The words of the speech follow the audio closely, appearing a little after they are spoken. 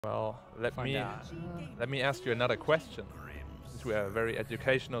Well, let me ask you another question, since we are a very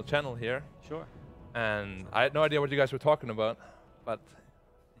educational channel here. Sure. And I had no idea what you guys were talking about, but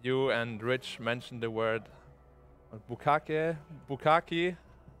you and Rich mentioned the word bukake, bukake.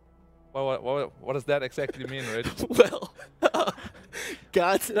 What does that exactly mean, Rich? Well,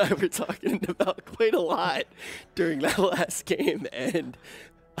 Gods and I were talking about quite a lot during that last game, and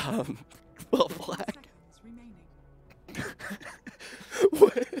well, Black.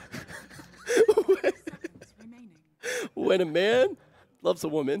 When a man loves a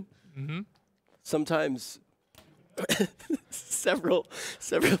woman, sometimes several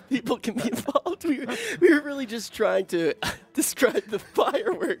people can be involved. We were really just trying to describe the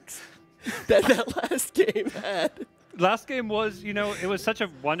fireworks that last game had. Last game was, it was such a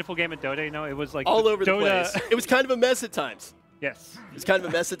wonderful game at Dota. It was like all over the place. It was kind of a mess at times. Yes. It was kind of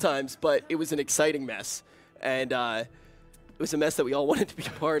a mess at times, but it was an exciting mess. And it was a mess that we all wanted to be a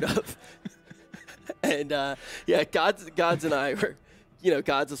part of. And yeah, Gods and I were,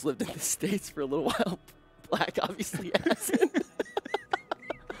 Gods has lived in the States for a little while. Black obviously hasn't.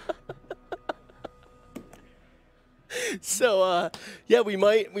 So yeah, we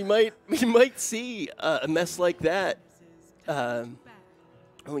might see a mess like that when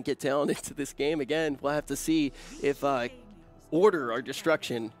we get down into this game again. We'll have to see if Order or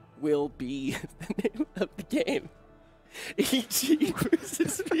Destruction will be the name of the game. EG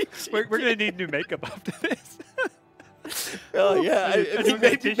versus VG. We're gonna need new makeup after this. Oh yeah, I mean,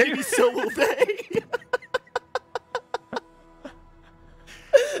 maybe so will they.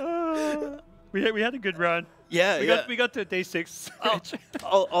 We had a good run. Yeah, we got to day 6.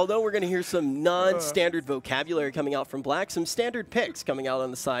 Although we're going to hear some non-standard vocabulary coming out from Black, some standard picks coming out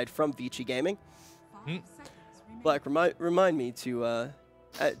on the side from Vici Gaming. Black, remind me to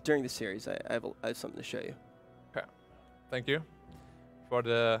during the series, I have something to show you. Okay, thank you for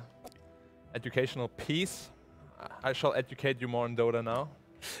the educational piece. I shall educate you more in Dota now.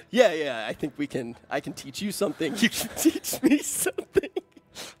 Yeah, I think I can teach you something. You can teach me something.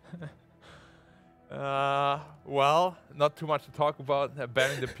 Well, not too much to talk about.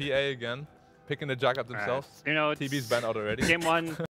 Banning the PA again, picking the jug up themselves. Right. TB's banned out already. Game 1.